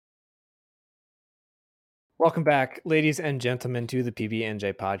Welcome back, ladies and gentlemen, to the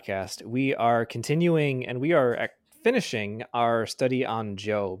PB&J podcast. We are continuing and we are finishing our study on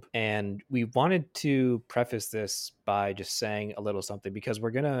Job. And we wanted to preface this by just saying a little something because we're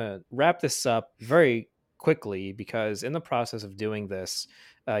going to wrap this up very quickly because in the process of doing this,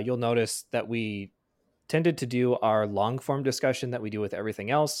 you'll notice that we tended to do our long form discussion that we do with everything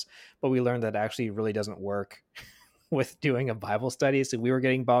else, but we learned that actually really doesn't work with doing a Bible study. So we were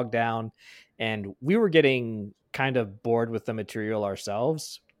getting bogged down and we were getting kind of bored with the material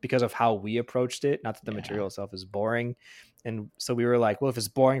ourselves because of how we approached it. Not that the material itself is boring. And so we were like, well, if it's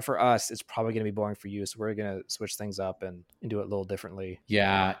boring for us, it's probably going to be boring for you. So we're going to switch things up and do it a little differently.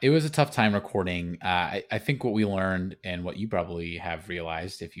 Yeah, it was a tough time recording. I think what we learned and what you probably have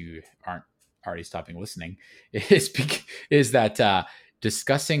realized if you aren't already stopping listening is that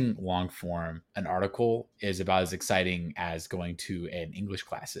discussing long form an article is about as exciting as going to an English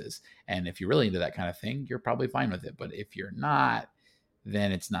classes. And if you're really into that kind of thing, you're probably fine with it. But if you're not,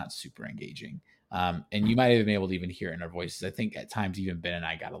 then it's not super engaging. And you might have been able to even hear it in our voices. I think at times even Ben and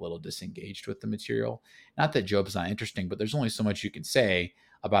I got a little disengaged with the material. Not that Job's not interesting, but there's only so much you can say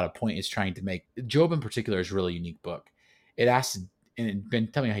about a point it's trying to make. Job in particular is a really unique book. It asks, and Ben,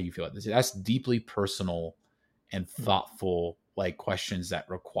 tell me how you feel about this. It asks deeply personal and thoughtful like questions that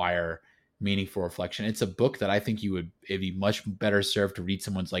require meaningful reflection. It's a book that I think it'd be much better served to read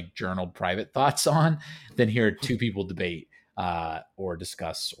someone's like journaled private thoughts on than hear two people debate or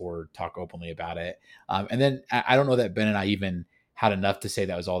discuss or talk openly about it. And then I don't know that Ben and I even had enough to say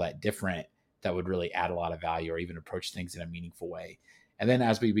that was all that different that would really add a lot of value or even approach things in a meaningful way. And then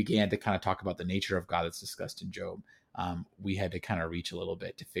as we began to kind of talk about the nature of God that's discussed in Job, we had to kind of reach a little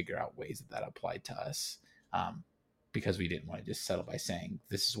bit to figure out ways that applied to us. Because we didn't want to just settle by saying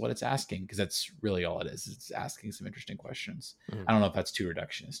this is what it's asking, because that's really all it is. It's asking some interesting questions. I don't know if that's too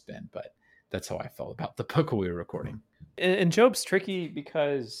reductionist, Ben, but that's how I felt about the book we were recording. And Job's tricky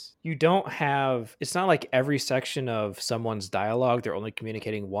because you don't have, it's not like every section of someone's dialogue, they're only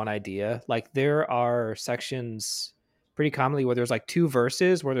communicating one idea. Like there are sections pretty commonly where there's like two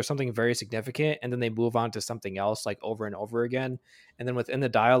verses where there's something very significant and then they move on to something else like over and over again. And then within the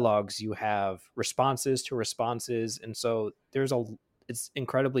dialogues, you have responses to responses. And so it's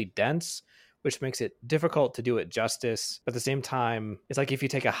incredibly dense, which makes it difficult to do it justice. But at the same time, it's like if you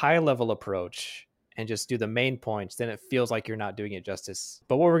take a high level approach and just do the main points, then it feels like you're not doing it justice.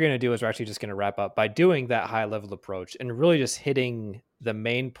 But what we're going to do is we're actually just going to wrap up by doing that high level approach and really just hitting the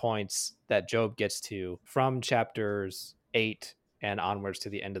main points that Job gets to from chapters 8 and onwards to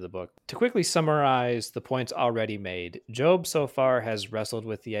the end of the book. To quickly summarize the points already made, Job so far has wrestled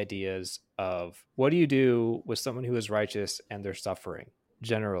with the ideas of what do you do with someone who is righteous and they're suffering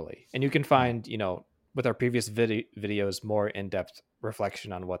generally. And you can find, with our previous videos, more in-depth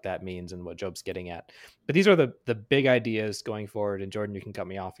reflection on what that means and what Job's getting at. But these are the big ideas going forward. And Jordan, you can cut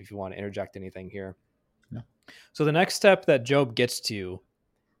me off if you want to interject anything here. No. So the next step that Job gets to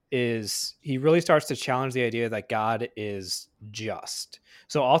is he really starts to challenge the idea that God is just.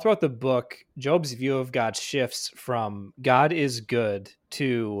 So all throughout the book, Job's view of God shifts from God is good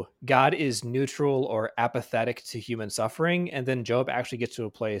to God is neutral or apathetic to human suffering. And then Job actually gets to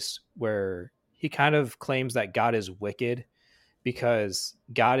a place where he kind of claims that God is wicked because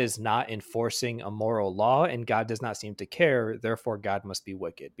God is not enforcing a moral law and God does not seem to care. Therefore, God must be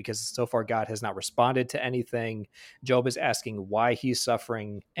wicked because so far God has not responded to anything. Job is asking why he's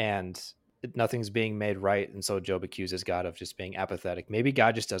suffering and nothing's being made right. And so Job accuses God of just being apathetic. Maybe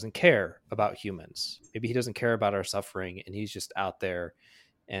God just doesn't care about humans. Maybe he doesn't care about our suffering and he's just out there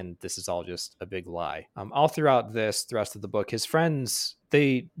and this is all just a big lie. All throughout the rest of the book, his friends,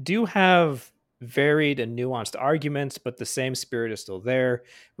 they do have varied and nuanced arguments, but the same spirit is still there,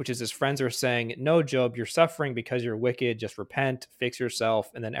 which is his friends are saying, no, Job, you're suffering because you're wicked. Just repent, fix yourself,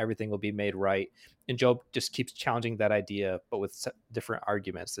 and then everything will be made right. And Job just keeps challenging that idea, but with different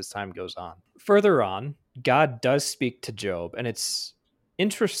arguments as time goes on. Further on, God does speak to Job, and it's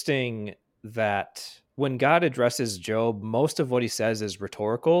interesting that when God addresses Job, most of what he says is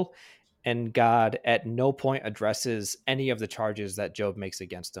rhetorical, and God at no point addresses any of the charges that Job makes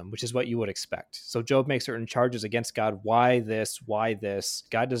against him, which is what you would expect. So Job makes certain charges against God. Why this? Why this?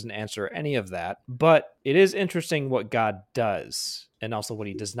 God doesn't answer any of that. But it is interesting what God does and also what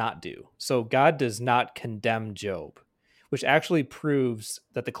he does not do. So God does not condemn Job, which actually proves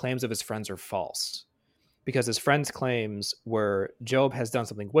that the claims of his friends are false. Because his friends' claims were Job has done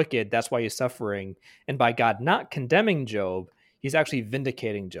something wicked, that's why he's suffering. And by God not condemning Job, he's actually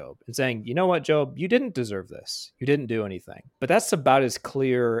vindicating Job and saying, you know what, Job, you didn't deserve this. You didn't do anything. But that's about as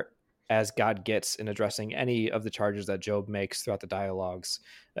clear as God gets in addressing any of the charges that Job makes throughout the dialogues,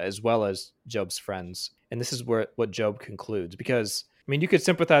 as well as Job's friends. And this is what Job concludes, because I mean, you could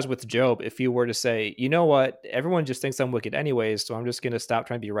sympathize with Job if you were to say, you know what, everyone just thinks I'm wicked anyways, so I'm just going to stop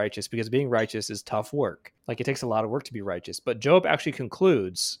trying to be righteous, because being righteous is tough work. Like, it takes a lot of work to be righteous. But Job actually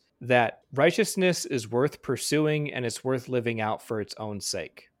concludes that righteousness is worth pursuing and it's worth living out for its own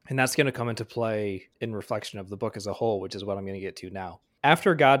sake. And that's going to come into play in reflection of the book as a whole, which is what I'm going to get to now.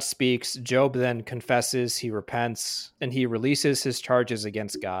 After God speaks, Job then confesses, he repents, and he releases his charges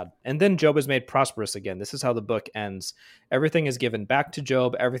against God. And then Job is made prosperous again. This is how the book ends. Everything is given back to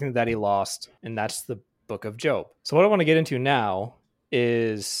Job, everything that he lost, and that's the book of Job. So what I want to get into now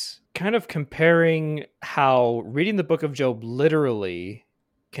is kind of comparing how reading the book of Job literally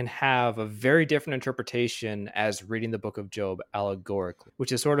can have a very different interpretation as reading the book of Job allegorically,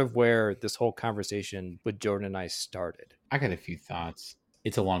 which is sort of where this whole conversation with Jordan and I started. I got a few thoughts.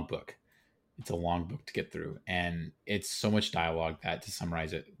 It's a long book. It's a long book to get through, and it's so much dialogue that to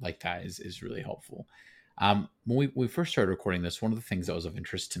summarize it like that is really helpful. When we first started recording this, one of the things that was of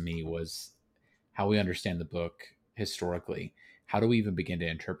interest to me was how we understand the book historically. How do we even begin to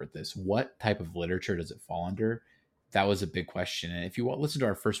interpret this? What type of literature does it fall under? That was a big question. And if you listen to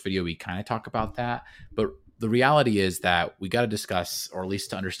our first video, we kind of talk about that. But the reality is that we got to discuss, or at least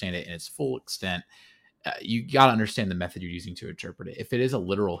to understand it in its full extent, you got to understand the method you're using to interpret it. If it is a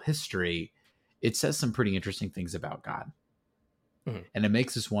literal history, it says some pretty interesting things about God. Mm-hmm. And it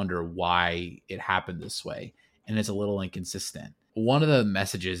makes us wonder why it happened this way. And it's a little inconsistent. One of the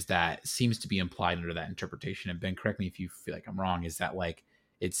messages that seems to be implied under that interpretation, and Ben, correct me if you feel like I'm wrong, is that like,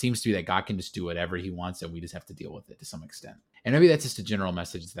 it seems to be that God can just do whatever he wants and we just have to deal with it to some extent. And maybe that's just a general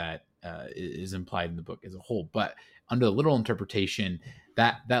message that is implied in the book as a whole. But under the literal interpretation,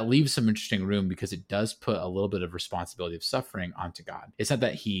 that leaves some interesting room, because it does put a little bit of responsibility of suffering onto God. It's not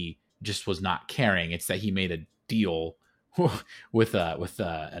that he just was not caring. It's that he made a deal with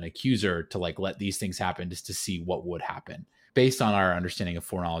an accuser to like let these things happen just to see what would happen. Based on our understanding of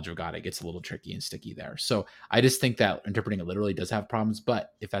foreknowledge of God, it gets a little tricky and sticky there. So I just think that interpreting it literally does have problems.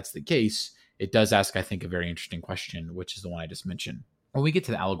 But if that's the case, it does ask, I think, a very interesting question, which is the one I just mentioned. When we get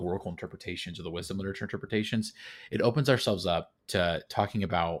to the allegorical interpretations or the wisdom literature interpretations, it opens ourselves up to talking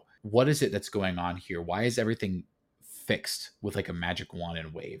about what is it that's going on here? Why is everything fixed with like a magic wand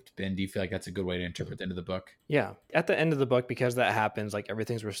and waved? Ben, do you feel like that's a good way to interpret the end of the book? Yeah. At the end of the book, because that happens, like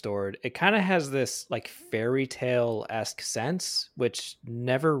everything's restored, it kind of has this like fairy tale-esque sense, which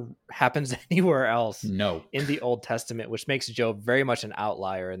never happens anywhere else in the Old Testament, which makes Job very much an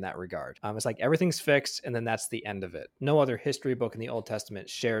outlier in that regard. It's like everything's fixed and then that's the end of it. No other history book in the Old Testament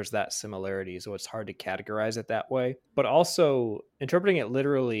shares that similarity, so it's hard to categorize it that way. But also, interpreting it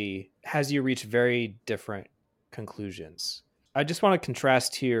literally has you reach very different conclusions. I just want to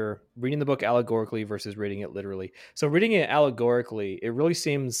contrast here reading the book allegorically versus reading it literally. So reading it allegorically, it really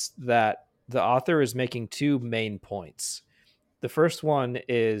seems that the author is making two main points. The first one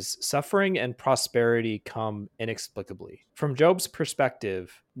is suffering and prosperity come inexplicably. From Job's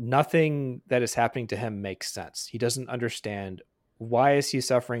perspective, nothing that is happening to him makes sense. He doesn't understand, why is he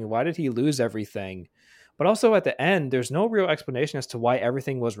suffering? Why did he lose everything? But also at the end, there's no real explanation as to why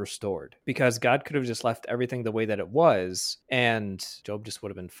everything was restored, because God could have just left everything the way that it was and Job just would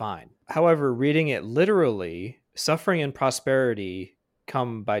have been fine. However, reading it literally, suffering and prosperity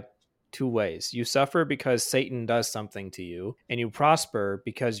come by two ways. You suffer because Satan does something to you, and you prosper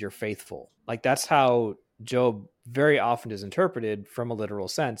because you're faithful. Like, that's how Job very often is interpreted from a literal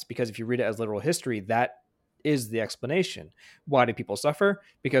sense, because if you read it as literal history, that is the explanation. Why do people suffer?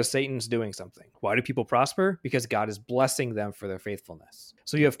 Because Satan's doing something. Why do people prosper? Because God is blessing them for their faithfulness.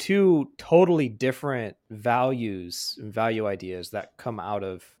 So you have two totally different values and value ideas that come out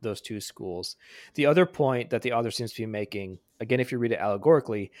of those two schools. The other point that the author seems to be making, again, if you read it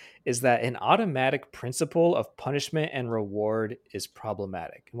allegorically, is that an automatic principle of punishment and reward is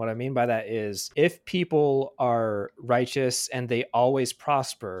problematic. And what I mean by that is, if people are righteous and they always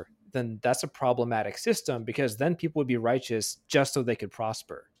prosper, then that's a problematic system, because then people would be righteous just so they could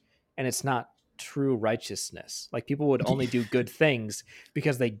prosper. And it's not true righteousness. Like, people would only do good things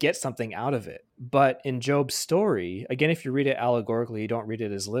because they get something out of it. But in Job's story, again, if you read it allegorically, you don't read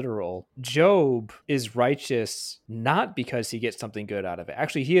it as literal, Job is righteous not because he gets something good out of it.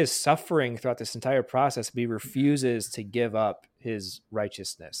 Actually, he is suffering throughout this entire process, but he refuses to give up his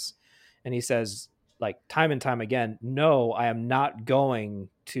righteousness. And he says, like, time and time again, no, I am not going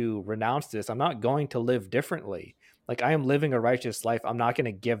to renounce this. I'm not going to live differently. Like, I am living a righteous life. I'm not going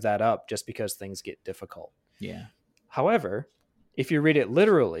to give that up just because things get difficult. Yeah. However, If you read it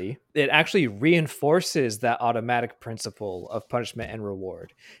literally, it actually reinforces that automatic principle of punishment and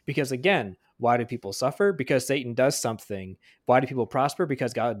reward. Because again, why do people suffer? Because Satan does something. Why do people prosper?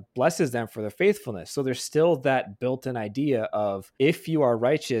 Because God blesses them for their faithfulness. So there's still that built in idea of if you are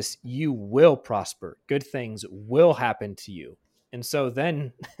righteous, you will prosper. Good things will happen to you. And so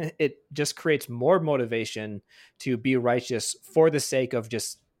then it just creates more motivation to be righteous for the sake of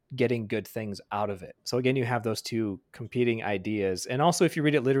just getting good things out of it. So again, you have those two competing ideas. And also, if you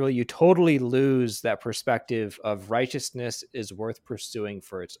read it literally, you totally lose that perspective of righteousness is worth pursuing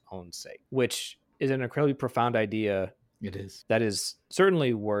for its own sake, which is an incredibly profound idea. It is. That is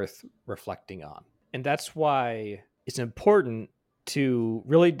certainly worth reflecting on. And that's why it's important to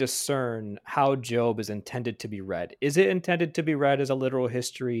really discern how Job is intended to be read. Is it intended to be read as a literal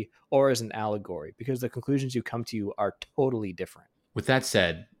history or as an allegory? Because the conclusions you come to are totally different. With that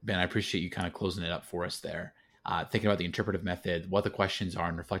said, Ben, I appreciate you kind of closing it up for us there. Thinking about the interpretive method, what the questions are,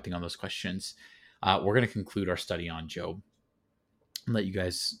 and reflecting on those questions. We're going to conclude our study on Job and let you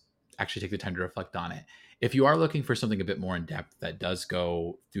guys actually take the time to reflect on it. If you are looking for something a bit more in depth that does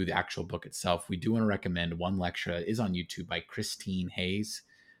go through the actual book itself, we do want to recommend one lecture that is on YouTube by Christine Hayes,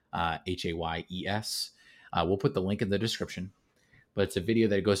 Hayes. We'll put the link in the description. But it's a video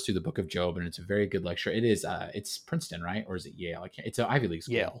that goes through the book of Job, and it's a very good lecture. It is, it's Princeton, right? Or is it Yale? It's an Ivy League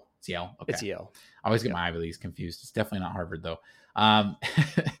school. Yale. It's Yale. Okay. It's Yale. I always get my Ivy Leagues confused. It's definitely not Harvard though.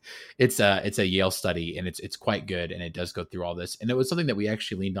 It's a Yale study, and it's quite good, and it does go through all this. And it was something that we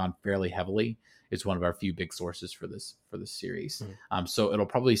actually leaned on fairly heavily. It's one of our few big sources for this series. Mm-hmm. So it'll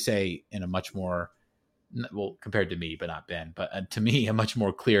probably say in a much more, well, compared to me, but not Ben, but to me, a much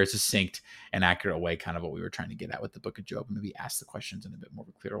more clear, succinct, and accurate way, kind of what we were trying to get at with the book of Job, and maybe ask the questions in a bit more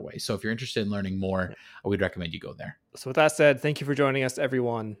of a clearer way. So if you're interested in learning more, I would recommend you go there. So with that said, thank you for joining us,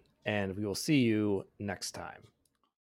 everyone, and we will see you next time.